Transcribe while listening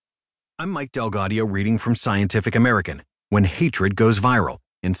I'm Mike Delgadio reading from Scientific American, When Hatred Goes Viral,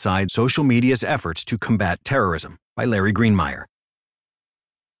 Inside Social Media's Efforts to Combat Terrorism, by Larry Greenmeier.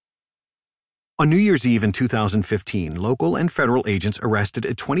 On New Year's Eve in 2015, local and federal agents arrested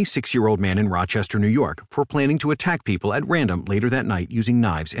a 26-year-old man in Rochester, New York, for planning to attack people at random later that night using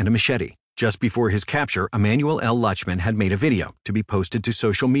knives and a machete. Just before his capture, Emmanuel L. Lutchman had made a video to be posted to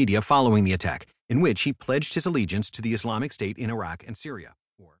social media following the attack, in which he pledged his allegiance to the Islamic State in Iraq and Syria.